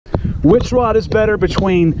which rod is better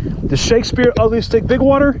between the Shakespeare Ugly Stick Big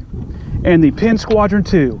Water and the Penn Squadron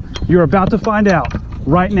II. You're about to find out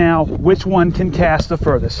right now which one can cast the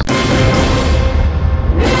furthest.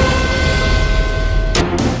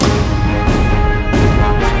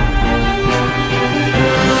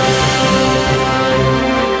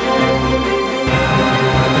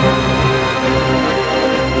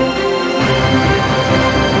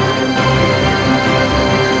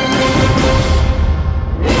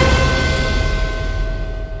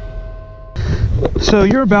 So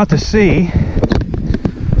you're about to see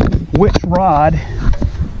which rod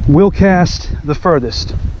will cast the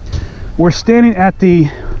furthest. We're standing at the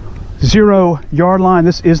 0-yard line.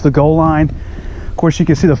 This is the goal line. Of course, you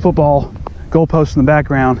can see the football goalpost in the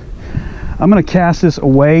background. I'm going to cast this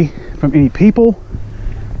away from any people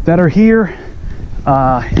that are here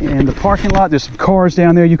in the parking lot. There's some cars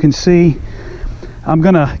down there you can see. I'm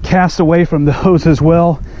going to cast away from those as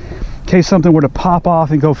well. In case something were to pop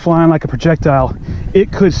off and go flying like a projectile,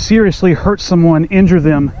 it could seriously hurt someone, injure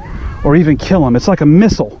them, or even kill them. It's like a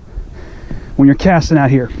missile when you're casting out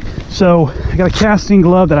here. So I got a casting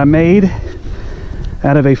glove that I made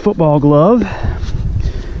out of a football glove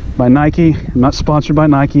by Nike. I'm not sponsored by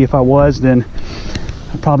Nike. If I was, then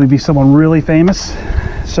I'd probably be someone really famous.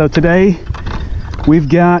 So today we've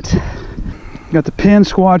got the Penn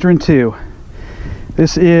Squadron II.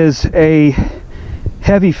 This is a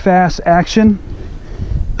heavy fast action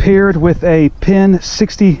paired with a Penn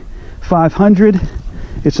 6500.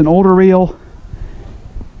 It's an older reel,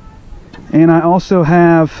 and I also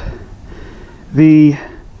have the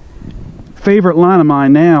favorite line of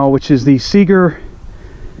mine now, which is the Seeger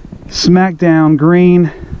Smackdown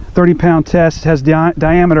Green 30-pound test. It has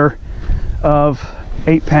diameter of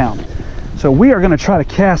 8 pounds. So we are going to try to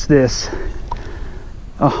cast this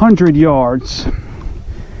 100 yards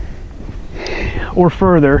or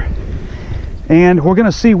further, and we're going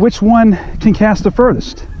to see which one can cast the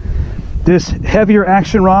furthest, this heavier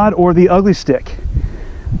action rod or the Ugly Stick.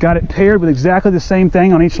 Got it paired with exactly the same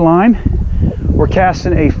thing on each line. We're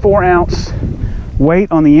casting a 4-ounce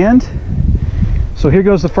weight on the end. So here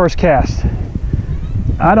goes the first cast.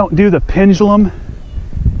 I don't do the pendulum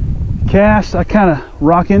cast. I kind of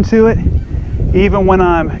rock into it even when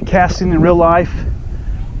I'm casting in real life.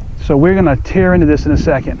 So we're going to tear into this in a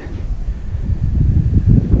second.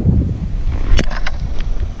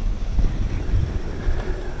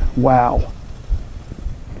 Wow.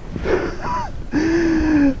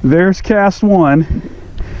 There's cast one,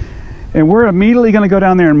 and we're immediately going to go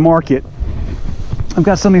down there and mark it. I've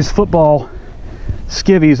got some of these football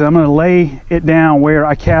skivvies, and I'm going to lay it down where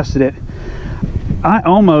I casted it. I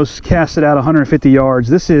almost cast it out 150 yards.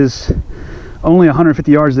 This is only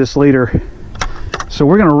 150 yards this leader. So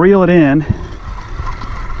we're going to reel it in,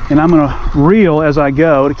 and I'm going to reel as I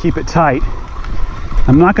go to keep it tight.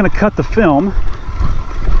 I'm not going to cut the film,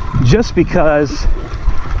 just because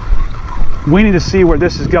we need to see where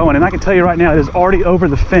this is going. And I can tell you right now, it is already over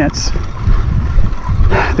the fence.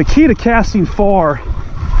 The key to casting far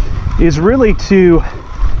is really to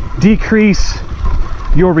decrease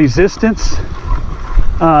your resistance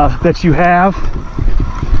that you have,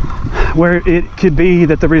 where it could be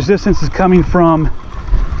that the resistance is coming from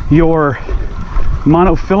your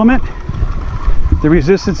monofilament, the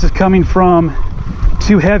resistance is coming from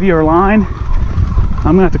too heavy a line.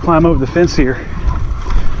 I'm gonna have to climb over the fence here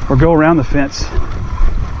or go around the fence.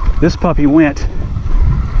 This puppy went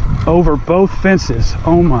over both fences.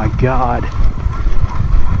 Oh my God.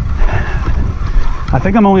 I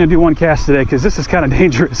think I'm only gonna do one cast today because this is kind of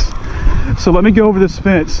dangerous. So let me go over this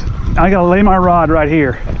fence. I gotta lay my rod right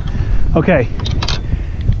here. Okay,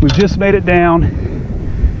 we've just made it down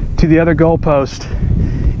to the other goalpost,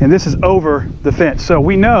 and this is over the fence. So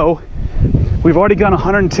we know we've already gone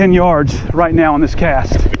 110 yards right now on this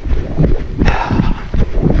cast.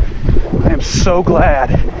 I am so glad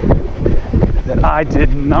that I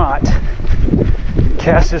did not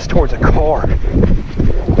cast this towards a car.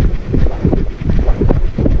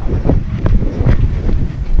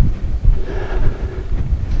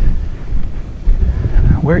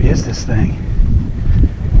 Where is this thing?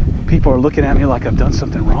 People are looking at me like I've done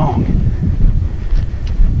something wrong.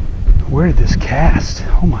 Where did this cast?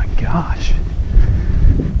 Oh my gosh.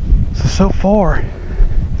 So far,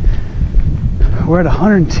 we're at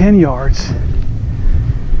 110 yards.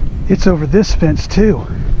 It's over this fence too.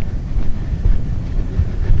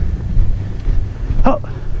 Oh,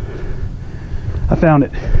 I found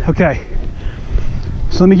it. Okay,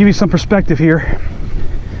 so let me give you some perspective here.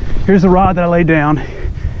 Here's the rod that I laid down.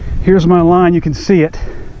 Here's my line, you can see it.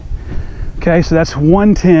 Okay, so that's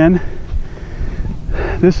 110.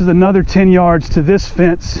 This is another 10 yards to this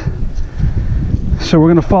fence. So we're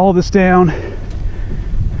going to follow this down.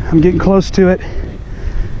 I'm getting close to it.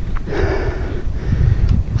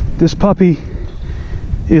 This puppy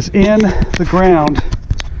is in the ground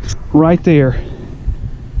right there.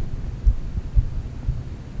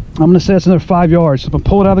 I'm going to say it's another 5 yards. So I'm going to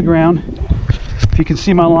pull it out of the ground. If you can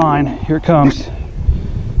see my line, here it comes.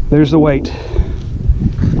 There's the weight.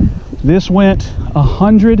 This went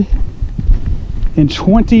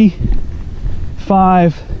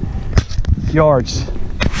 125 yards.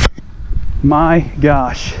 My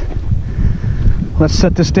gosh. Let's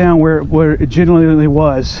set this down where it genuinely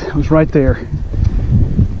was. It was right there.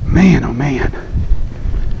 Man, oh man.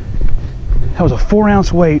 That was a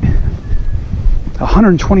 4-ounce weight,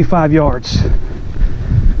 125 yards.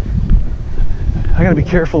 I gotta be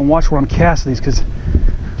careful and watch where I'm casting these because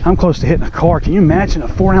I'm close to hitting a car. Can you imagine a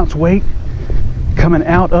 4-ounce weight coming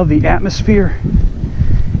out of the atmosphere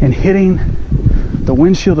and hitting the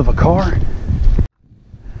windshield of a car?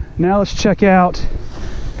 Now let's check out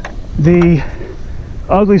the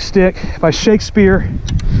Ugly Stik by Shakespeare.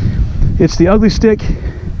 It's the Ugly Stik,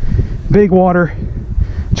 big water,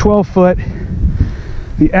 12 foot.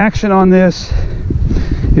 The action on this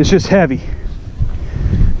is just heavy.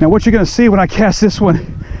 Now what you're going to see when I cast this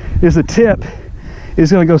one is the tip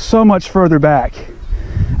is going to go so much further back.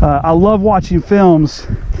 I love watching films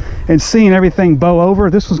and seeing everything bow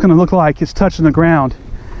over. This one's going to look like it's touching the ground.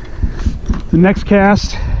 The next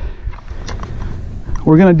cast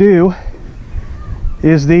we're going to do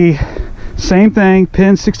is the same thing,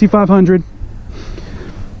 Penn 6500.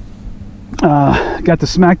 Got the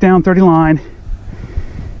smackdown 30 line,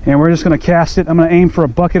 and we're just going to cast it. I'm going to aim for a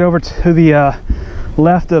bucket over to the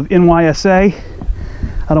left of NYSA.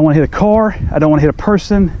 I don't want to hit a car. I don't want to hit a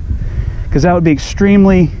person because that would be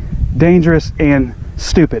extremely dangerous and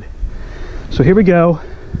stupid. So here we go.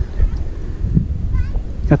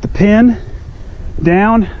 Got the pin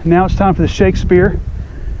down. Now it's time for the Shakespeare.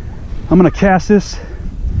 I'm going to cast this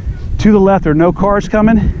to the left. There are no cars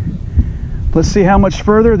coming. Let's see how much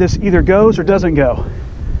further this either goes or doesn't go.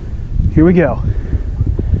 Here we go.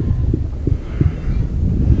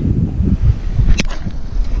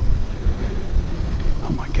 Oh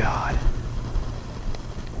my God.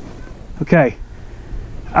 Okay,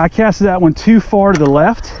 I casted that one too far to the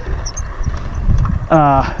left,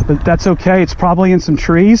 but that's okay. It's probably in some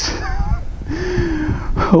trees.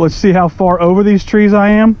 Let's see how far over these trees I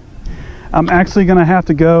am. I'm actually going to have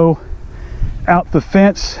to go out the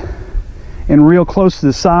fence and real close to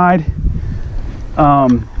the side.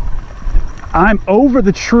 I'm over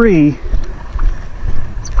the tree.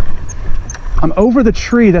 I'm over the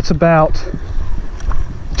tree that's about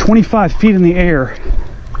 25 feet in the air.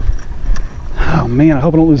 Oh man, I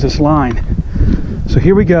hope I don't lose this line. So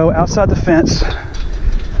here we go, outside the fence.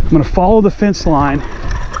 I'm going to follow the fence line.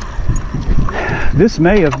 This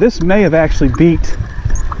may have actually beat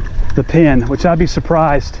the pin, which I'd be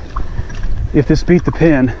surprised if this beat the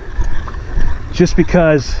pin, just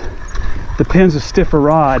because the pin's a stiffer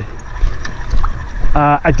rod.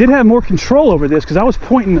 I did have more control over this because I was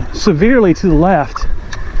pointing severely to the left,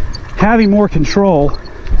 having more control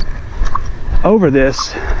over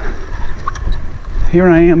this. Here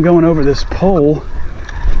I am going over this pole.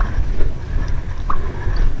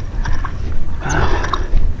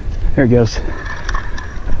 There it goes.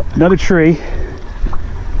 Another tree.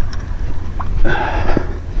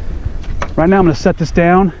 Right now I'm going to set this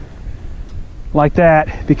down like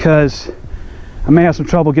that because I may have some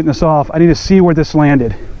trouble getting this off. I need to see where this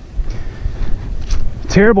landed.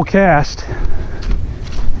 Terrible cast,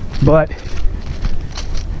 but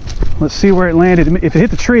let's see where it landed. If it hit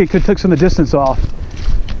the tree, it could have took some of the distance off.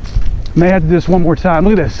 May have to do this one more time.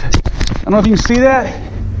 Look at this. I don't know if you can see that,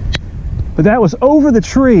 but that was over the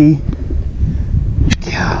tree.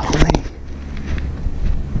 Golly.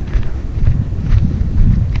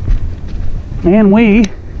 And we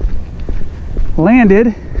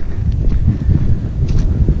landed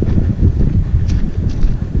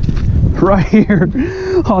right here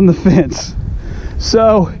on the fence.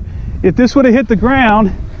 So if this would have hit the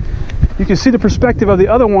ground, you can see the perspective of the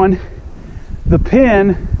other one. The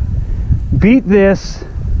pin beat this,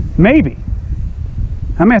 maybe.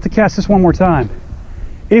 I may have to cast this one more time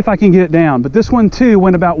if I can get it down. But this one too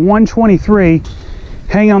went about 123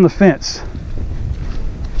 hanging on the fence.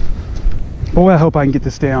 Boy, I hope I can get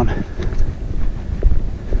this down.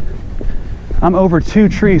 I'm over 2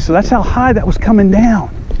 trees, so that's how high that was coming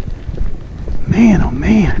down. Man, oh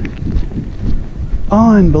man.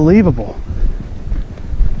 Unbelievable.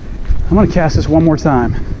 I'm gonna cast this one more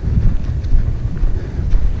time.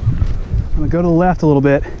 I'm gonna go to the left a little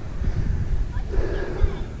bit.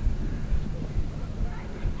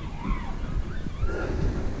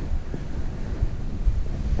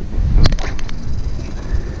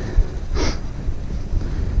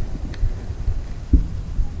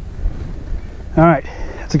 All right,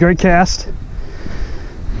 that's a great cast.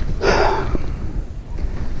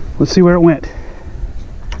 Let's see where it went.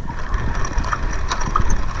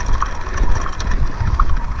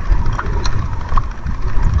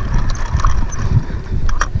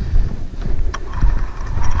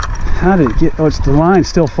 How did it get? Oh, it's the line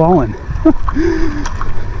still falling.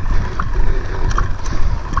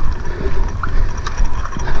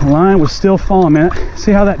 The line was still falling, man.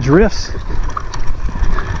 See how that drifts?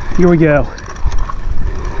 Here we go.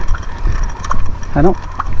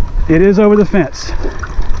 It is over the fence.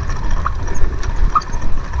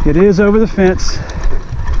 It is over the fence.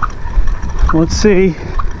 Let's see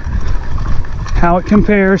how it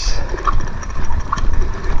compares.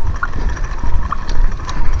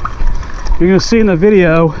 You're going to see in the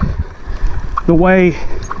video the way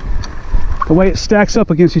it stacks up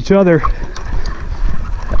against each other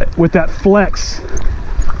with that flex.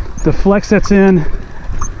 The flex that's in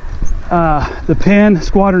the Penn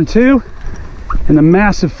Squadron II and the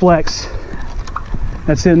massive flex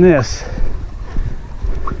that's in this.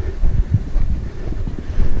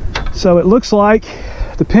 So it looks like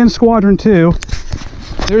the Penn Squadron II,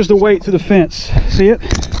 there's the weight through the fence. See it?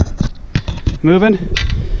 Moving.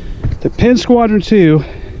 The Penn Squadron II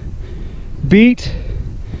beat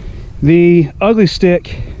the Ugly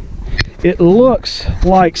Stik. It looks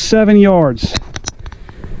like 7 yards.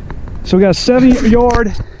 So we got a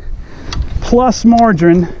 7-yard plus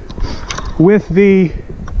margin with the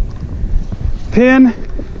Penn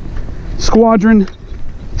Squadron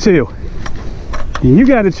II. And you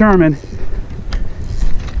got to determine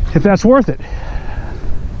if that's worth it.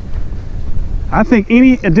 I think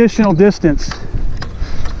any additional distance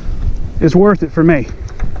is worth it for me.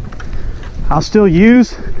 I'll still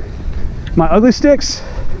use my Ugly Stiks,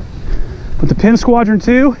 but the Penn Squadron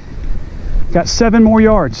II got 7 more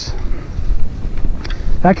yards.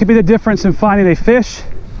 That could be the difference in finding a fish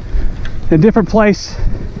in a different place,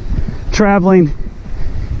 traveling,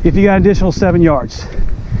 if you got additional 7 yards.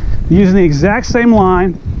 Using the exact same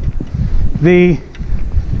line, the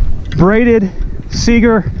braided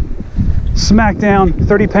Seeger Smackdown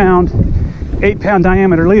 30-pound, 8-pound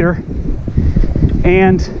diameter leader,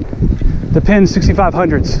 and the Penn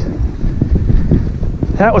 6500s.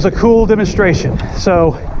 That was a cool demonstration.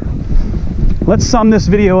 So let's sum this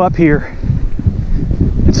video up here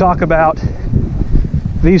and talk about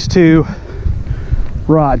these two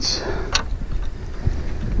rods.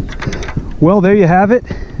 Well, there you have it.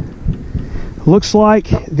 Looks like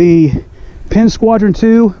the Penn Squadron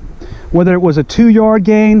II, whether it was a 2-yard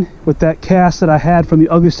gain with that cast that I had from the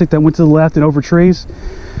Ugly Stik that went to the left and over trees,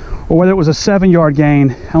 or whether it was a 7-yard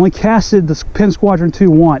gain. I only casted the Penn Squadron II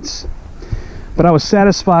once, but I was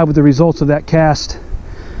satisfied with the results of that cast.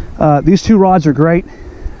 These two rods are great.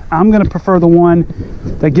 I'm going to prefer the one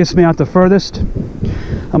that gets me out the furthest.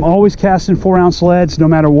 I'm always casting 4-ounce leads no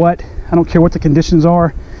matter what. I don't care what the conditions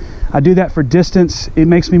are. I do that for distance. It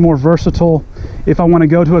makes me more versatile. If I want to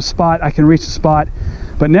go to a spot, I can reach the spot.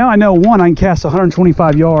 But now I know, one, I can cast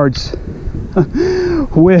 125 yards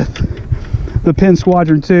with the Penn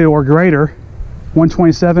Squadron II or greater,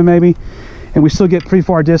 127 maybe, and we still get pretty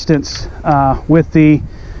far distance with the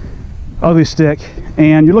Ugly Stik.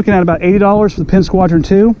 And you're looking at about $80 for the Penn Squadron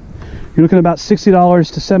II. You're looking at about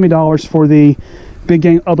 $60 to $70 for the big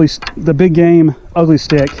game Ugly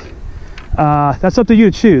Stik. That's up to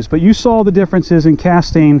you to choose, but you saw the differences in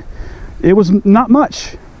casting. It was not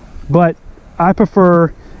much, but I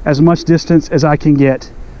prefer as much distance as I can get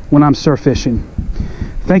when I'm surf fishing.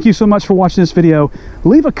 Thank you so much for watching this video.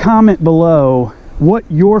 Leave a comment below what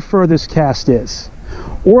your furthest cast is,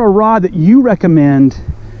 or a rod that you recommend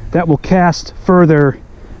that will cast further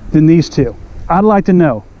than these two. I'd like to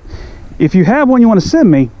know. If you have one you want to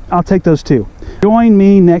send me, I'll take those too. Join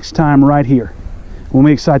me next time right here when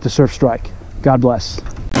we excite the surf strike. God bless.